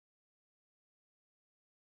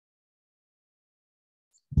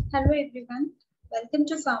Hello everyone, welcome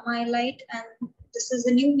to PHARMAELITE, and this is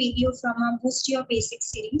a new video from our Boost Your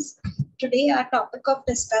Basics series. Today our topic of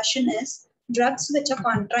discussion is drugs which are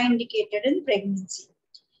contraindicated in pregnancy.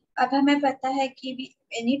 अब हमें पता है कि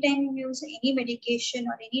any time we use any medication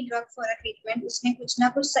और any drug for a treatment उसमें कुछ ना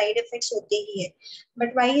कुछ साइड इफेक्ट्स होते ही है.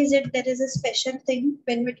 But why is it there is a special thing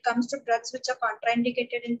when it comes to drugs which are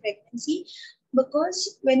contraindicated in pregnancy? Because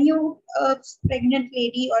when you a pregnant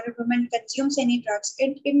lady or a woman consumes any drugs,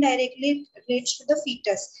 it indirectly relates to the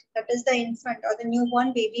fetus, that is the infant or the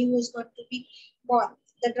newborn baby who is going to be born.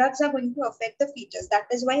 The drugs are going to affect the fetus.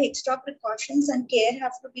 That is why extra precautions and care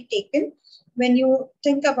have to be taken when you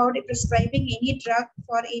think about prescribing any drug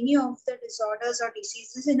for any of the disorders or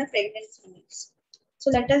diseases in a pregnant female.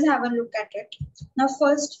 So let us have a look at it. Now,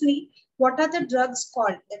 firstly, what are the drugs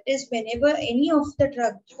called? That is, whenever any of the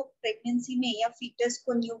drug जो pregnancy में या fetus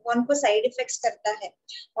को newborn को side effects करता है,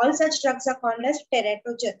 all such drugs are called as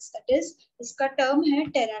teratogens. That is, इसका term है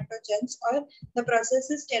teratogens और the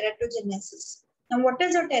process is teratogenesis. Now, what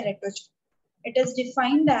is a teratogen? It is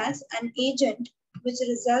defined as an agent which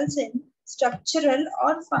results in structural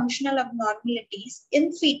or functional abnormalities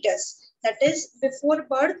in fetus. That is, before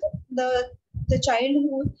birth, the child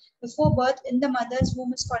who before birth in the mother's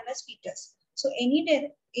womb is called as fetus. So any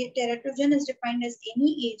teratogen is defined as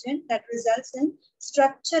any agent that results in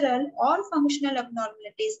structural or functional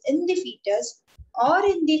abnormalities in the fetus or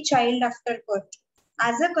in the child after birth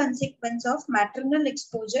as a consequence of maternal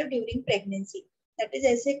exposure during pregnancy. That is,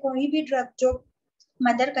 ऐसे कोई भी drug जो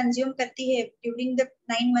mother consume करती है during the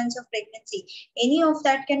 9 months of pregnancy, any of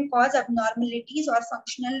that can cause abnormalities or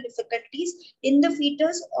functional difficulties in the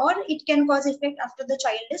fetus, or it can cause effect after the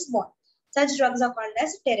child is born. Such drugs are called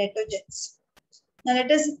as teratogens. Now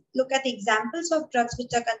let us look at the examples of drugs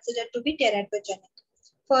which are considered to be teratogenic.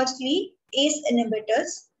 Firstly, ACE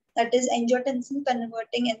inhibitors, that is angiotensin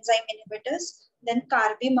converting enzyme inhibitors, then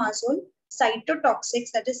carbimazole,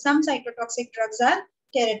 cytotoxics, that is some cytotoxic drugs are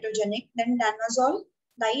teratogenic, then danazol,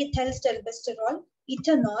 diethylstilbestrol,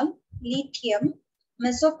 ethanol, lithium,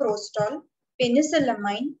 misoprostol,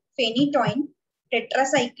 penicillamine, phenytoin,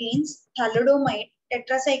 tetracyclines, thalidomide.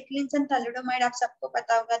 Tetracyclines and thalidomide आप सबको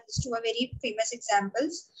पता होगा, these two are very famous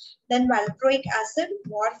examples. Then valproic acid,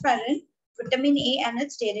 warfarin, vitamin A and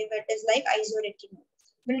its derivatives like isoretinol.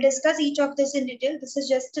 We'll discuss each of this in detail. This is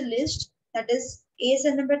just a list, that is ACE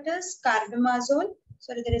inhibitors, carbimazole,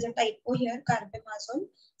 sorry there is a typo here, carbimazole,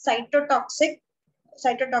 cytotoxics,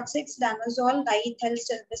 danazole,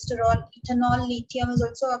 diethylstilbestrol, ethanol, lithium is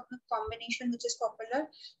also a combination which is popular.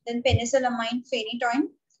 Then penicillamine, phenytoin,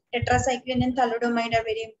 tetracycline and thalidomide are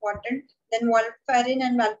very important. Then warfarin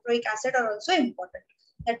and valproic acid are also important.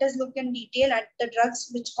 Let us look in detail at the drugs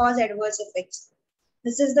which cause adverse effects.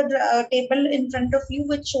 This is the table in front of you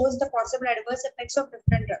which shows the possible adverse effects of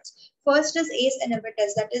different drugs. First is ACE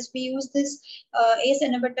inhibitors. That is, we use this ACE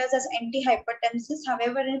inhibitors as antihypertensives.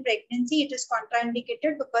 However, in pregnancy, it is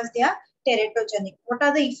contraindicated because they are teratogenic. What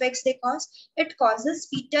are the effects they cause? It causes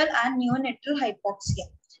fetal and neonatal hypoxia.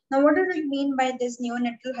 Now, what do we mean by this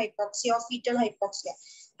neonatal hypoxia or fetal hypoxia?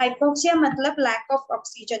 Hypoxia matlab lack of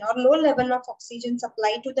oxygen or low level of oxygen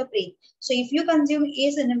supply to the brain. So if you consume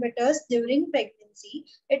ACE inhibitors during pregnancy,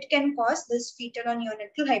 it can cause this fetal or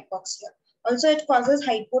neonatal hypoxia. Also, it causes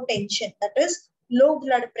hypotension, that is low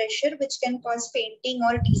blood pressure, which can cause fainting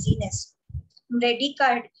or dizziness.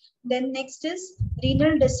 Bradycardia. Then next is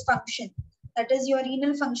renal dysfunction. That is, your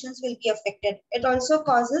renal functions will be affected. It also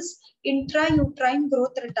causes intrauterine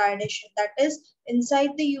growth retardation. That is, inside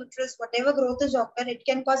the uterus, whatever growth is occur, it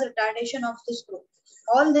can cause retardation of this growth.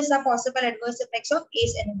 All these are possible adverse effects of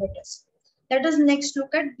ACE inhibitors. Let us next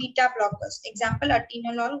look at beta blockers. Example,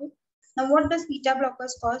 atenolol. Now, what does beta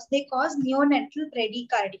blockers cause? They cause neonatal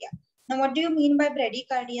bradycardia. Now, what do you mean by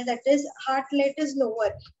bradycardia? That is, heart rate is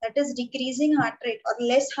lower. That is, decreasing heart rate or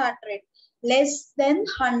less heart rate. Less than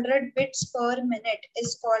 100 beats per minute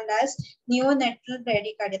is called as neonatal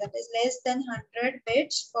bradycardia. That is, less than 100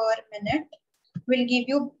 beats per minute will give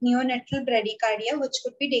you neonatal bradycardia, which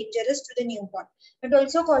could be dangerous to the newborn. It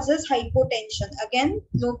also causes hypotension. Again,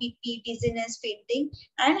 low BP, dizziness, fainting,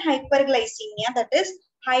 and hyperglycemia. That is,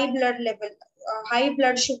 high blood level, high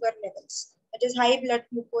blood sugar levels. That is, high blood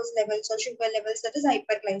glucose levels or sugar levels. That is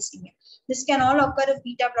hyperglycemia. This can all occur if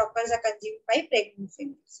beta blockers are consumed by pregnant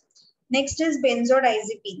females. Next is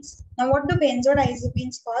benzodiazepines. Now, what do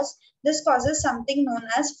benzodiazepines cause? This causes something known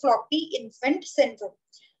as floppy infant syndrome.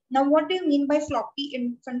 Now, what do you mean by floppy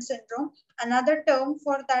infant syndrome? Another term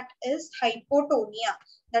for that is hypotonia.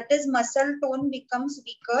 That is, muscle tone becomes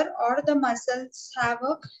weaker or the muscles have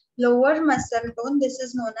a lower muscle tone. This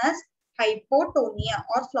is known as hypotonia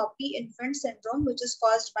or floppy infant syndrome, which is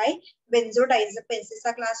caused by benzodiazepines. It's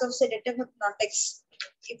a class of sedative hypnotics.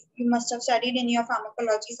 If you must have studied in your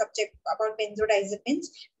pharmacology subject about benzodiazepines,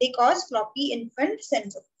 they cause floppy infant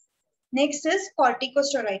syndrome. Next is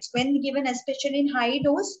corticosteroids. When given especially in high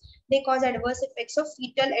dose, they cause adverse effects of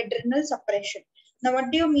fetal adrenal suppression. Now,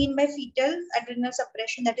 what do you mean by fetal adrenal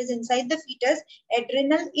suppression? That is, inside the fetus,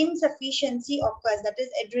 adrenal insufficiency occurs. That is,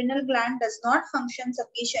 adrenal gland does not function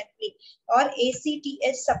sufficiently, or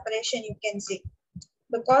ACTH suppression, you can say.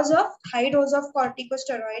 Because of high dose of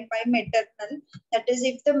corticosteroid by maternal, that is,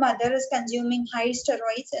 if the mother is consuming high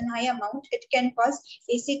steroids in high amount, it can cause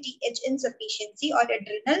ACTH insufficiency or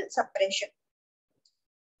adrenal suppression.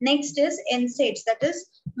 Next is NSAIDs, that is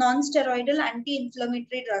non-steroidal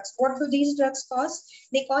anti-inflammatory drugs. What do these drugs cause?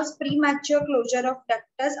 They cause premature closure of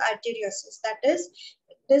ductus arteriosus. That is,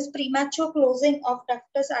 this premature closing of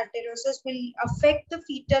ductus arteriosus will affect the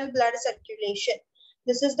fetal blood circulation.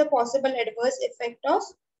 This is the possible adverse effect of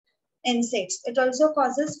NSAIDs. It also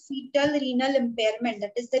causes fetal renal impairment.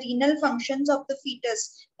 That is, the renal functions of the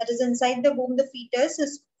fetus. That is, inside the womb, the fetus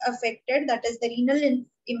is affected. That is, the renal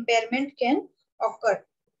impairment can occur.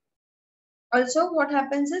 Also, what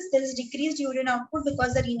happens is there is decreased urine output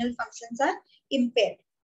because the renal functions are impaired.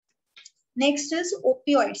 Next is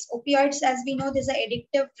opioids. Opioids, as we know, these are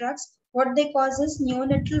addictive drugs. What they cause is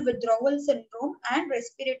neonatal withdrawal syndrome and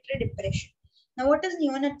respiratory depression. Now, what is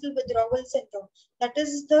neonatal withdrawal syndrome? That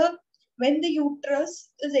is when the uterus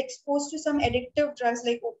is exposed to some addictive drugs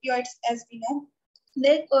like opioids, as we know.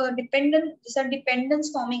 These are dependence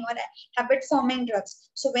forming or habit forming drugs.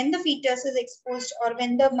 So when the fetus is exposed, or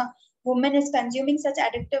when the woman is consuming such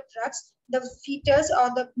addictive drugs, the fetus or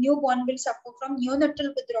the newborn will suffer from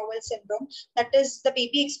neonatal withdrawal syndrome. That is, the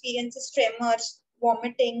baby experiences tremors,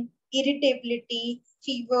 vomiting, irritability,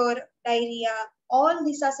 fever, diarrhea. All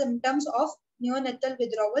these are symptoms of neonatal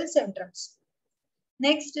withdrawal symptoms.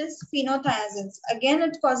 Next is phenothiazines. Again,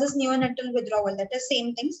 it causes neonatal withdrawal. That is,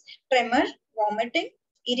 same things: tremor, vomiting,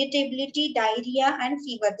 irritability, diarrhea, and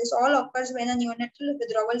fever. This all occurs when a neonatal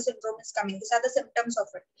withdrawal syndrome is coming. These are the symptoms of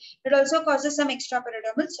it. It also causes some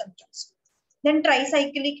extrapyramidal symptoms. Then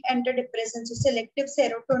tricyclic antidepressants, so selective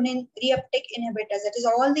serotonin reuptake inhibitors. That is,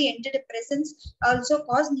 all the antidepressants also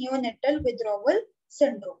cause neonatal withdrawal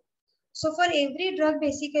syndrome. So for every drug,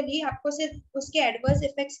 basically, आपको सिर्फ उसके adverse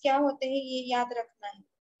effects क्या होते हैं ये याद रखना है.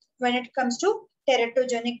 When it comes to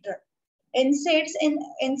teratogenic drug.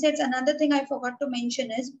 NSAIDs, another thing I forgot to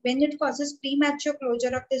mention is when it causes premature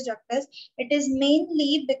closure of this ductus, it is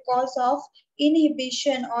mainly because of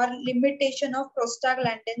inhibition or limitation of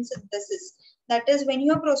prostaglandin synthesis. That is, when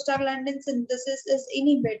your prostaglandin synthesis is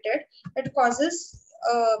inhibited, it causes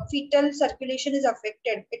fetal circulation is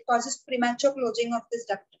affected. It causes premature closing of this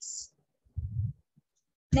ductus.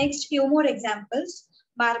 Next, few more examples.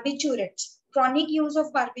 Barbiturates. Chronic use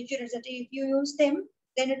of barbiturates, that if you use them,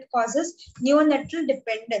 then it causes neonatal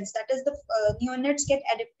dependence. That is, the neonates get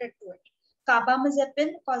addicted to it.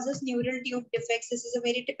 Carbamazepine causes neural tube defects. This is a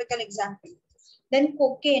very typical example. Then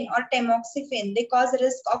cocaine or tamoxifen, they cause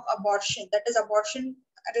risk of abortion. That is, abortion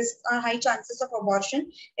risk, high chances of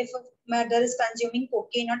abortion if a mother is consuming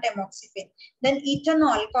cocaine or tamoxifen. Then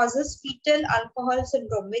ethanol causes fetal alcohol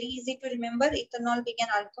syndrome. Very easy to remember. Ethanol being an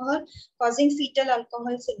alcohol causing fetal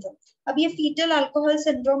alcohol syndrome. अब ये fetal alcohol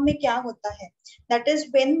syndrome में क्या होता है? That is,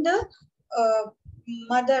 when the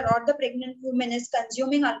mother or the pregnant woman is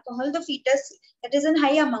consuming alcohol, the fetus, that is in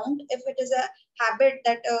high amount, if it is a habit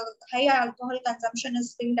that high alcohol consumption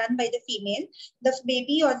is being done by the female, the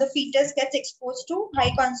baby or the fetus gets exposed to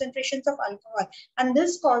high concentrations of alcohol, and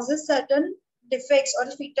this causes certain defects or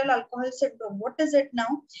fetal alcohol syndrome. What is it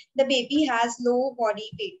now? The baby has low body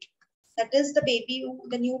weight. That is, the baby,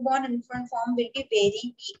 the newborn infant form will be very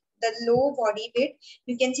weak. The low body weight,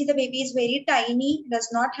 you can see the baby is very tiny, does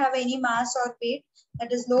not have any mass or weight.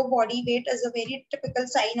 That is, low body weight is a very typical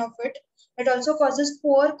sign of it. It also causes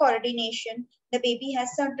poor coordination. The baby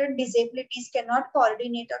has certain disabilities, cannot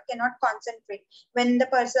coordinate or cannot concentrate. When the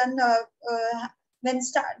person,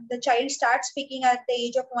 the child starts speaking at the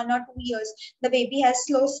age of 1 or 2 years, the baby has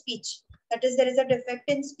slow speech. That is, there is a defect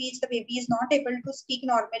in speech. The baby is not able to speak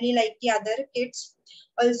normally like the other kids.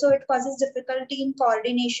 Also, it causes difficulty in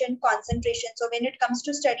coordination, concentration. So when it comes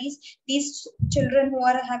to studies, these children who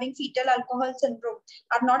are having fetal alcohol syndrome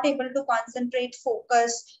are not able to concentrate,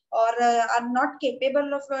 focus, or are not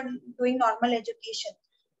capable of doing normal education.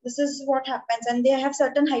 This is what happens. And they have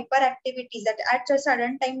certain hyperactivities that at a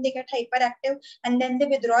sudden time they get hyperactive and then they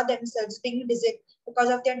withdraw themselves because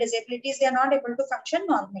of their disabilities. They are not able to function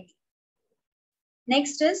normally.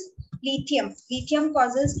 Next is Lithium. Lithium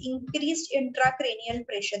causes increased intracranial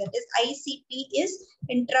pressure. That is ICP is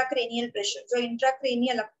intracranial pressure. जो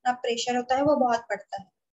intracranial अपना pressure होता है वो बहुत बढ़ता है.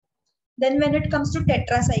 Then when it comes to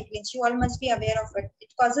tetracyclines, you all must be aware of it.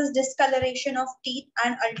 It causes discoloration of teeth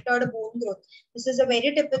and altered bone growth. This is a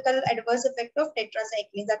very typical adverse effect of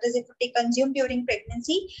tetracyclines. That is, if it is consumed during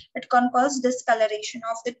pregnancy, it can cause discoloration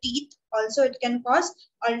of the teeth. Also, it can cause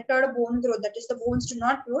altered bone growth. That is, the bones do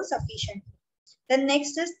not grow sufficiently. Then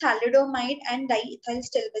next is thalidomide and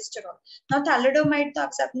diethylstilbestrol. Now thalidomide, तो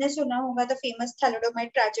आप सबने सुना होगा the famous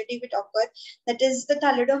thalidomide tragedy which occurred. That is, the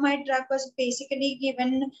thalidomide drug was basically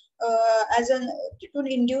given as an to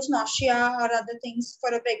induce nausea or other things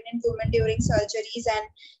for a pregnant woman during surgeries and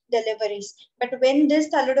deliveries. But when this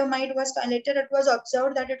thalidomide was later, it was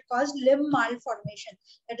observed that it caused limb malformation.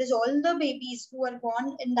 That is, all the babies who were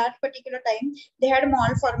born in that particular time, they had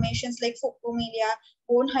malformations like phocomelia,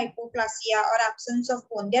 bone hypoplasia, or absence of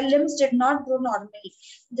bone. Their limbs did not grow normally.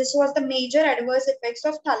 This was the major adverse effects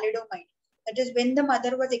of thalidomide. That is, when the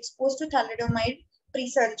mother was exposed to thalidomide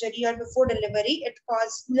pre-surgery or before delivery, it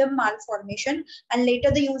caused limb malformation, and later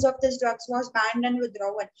the use of this drugs was banned and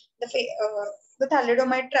withdrawn. The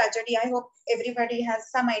thalidomide tragedy, I hope everybody has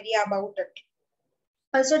some idea about it.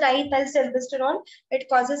 Also, diethylstilbestrol, it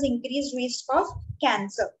causes increased risk of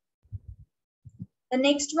cancer. The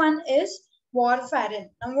next one is warfarin.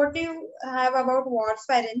 Now, what do you have about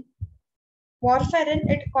warfarin? Warfarin,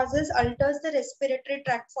 it alters the respiratory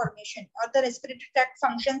tract formation, or the respiratory tract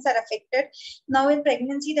functions are affected. Now in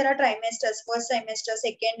pregnancy, there are trimesters, first trimester,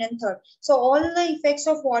 second and third. So all the effects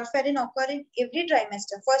of warfarin occur in every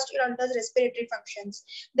trimester. First, it alters respiratory functions.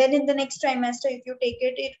 Then in the next trimester, if you take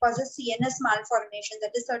it, it causes CNS malformation.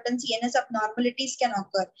 That is, certain CNS abnormalities can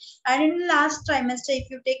occur. And in the last trimester,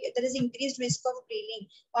 if you take it, there is increased risk of bleeding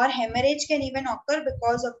or hemorrhage can even occur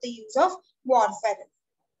because of the use of warfarin.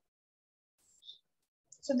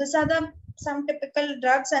 So these are some typical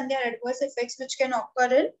drugs and their adverse effects which can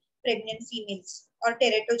occur in pregnant females, or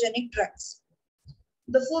teratogenic drugs.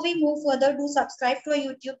 Before we move further, do subscribe to our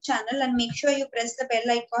YouTube channel and make sure you press the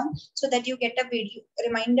bell icon so that you get a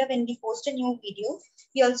reminder when we post a new video.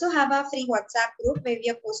 We also have our free WhatsApp group where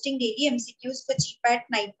we are posting daily MCQs for GPAT,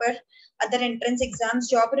 NIPER, other entrance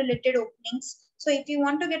exams, job-related openings. So if you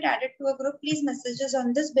want to get added to a group, please message us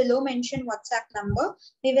on this below mentioned WhatsApp number.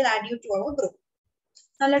 We will add you to our group.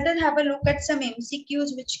 Now let us have a look at some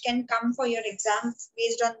MCQs which can come for your exam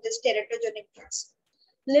based on this teratogenic drugs.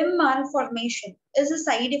 Limb malformation is a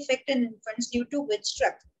side effect in infants due to which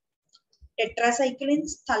drug?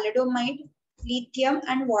 Tetracyclines, thalidomide, lithium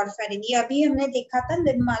and warfarin. ये अभी हमने देखा था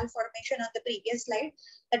limb malformation on the previous slide.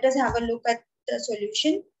 Let us have a look at the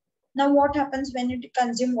solution. Now what happens when it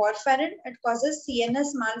consumes warfarin? It causes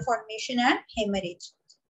CNS malformation and hemorrhage.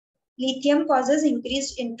 Lithium causes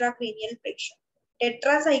increased intracranial pressure.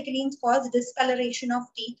 Tetracyclines cause discoloration of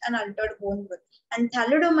teeth and altered bone growth. And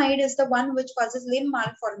thalidomide is the one which causes limb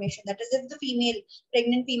malformation. That is, if the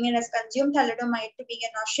pregnant female has consumed thalidomide to be a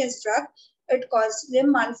nauseous drug, it causes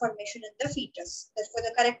limb malformation in the fetus. Therefore,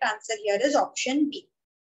 the correct answer here is option B.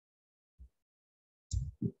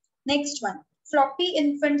 Next one. Floppy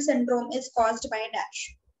infant syndrome is caused by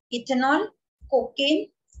dash. Ethanol, cocaine,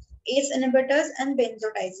 ACE inhibitors, and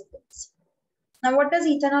benzodiazepines. Now, what does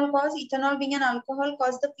ethanol cause? Ethanol, being an alcohol,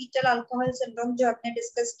 causes the fetal alcohol syndrome, जो हमने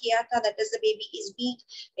discuss किया था. That is, the baby is weak,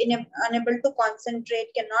 unable to concentrate,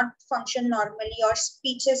 cannot function normally, or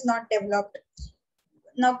speech is not developed.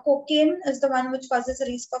 Now, cocaine is the one which causes a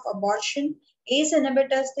risk of abortion. ACE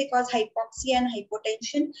inhibitors, they cause hypoxia and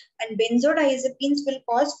hypotension, and benzodiazepines will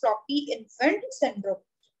cause floppy infant syndrome.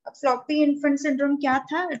 Floppy infant syndrome kya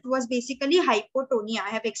tha? It was basically hypotonia. I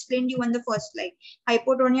have explained you on the first slide.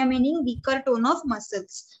 Hypotonia meaning weaker tone of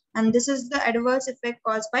muscles. And this is the adverse effect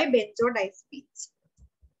caused by benzodiazepines.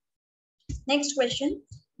 Next question.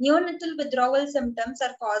 Neonatal withdrawal symptoms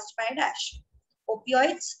are caused by dash.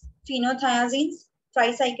 Opioids, phenothiazines,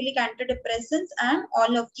 tricyclic antidepressants, and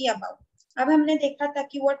all of the above. अब हमने देखा था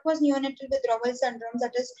कि what was neonatal withdrawal syndrome,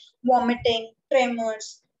 that is vomiting,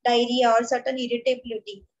 tremors, diarrhea, or certain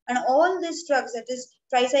irritability. And all these drugs, that is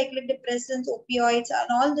tricyclic depressants, opioids, and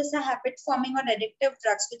all this are habit-forming or addictive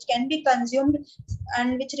drugs which can be consumed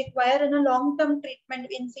and which require a long-term treatment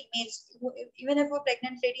in females. Even if a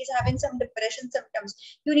pregnant lady is having some depression symptoms,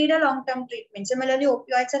 you need a long-term treatment. Similarly,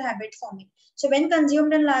 opioids are habit-forming. So when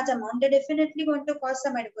consumed in large amount, they're definitely going to cause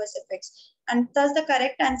some adverse effects. And thus the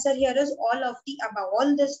correct answer here is all of the above.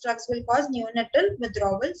 All these drugs will cause neonatal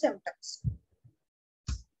withdrawal symptoms.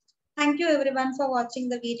 Thank you everyone for watching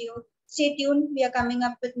the video. Stay tuned. We are coming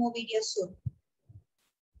up with more videos soon.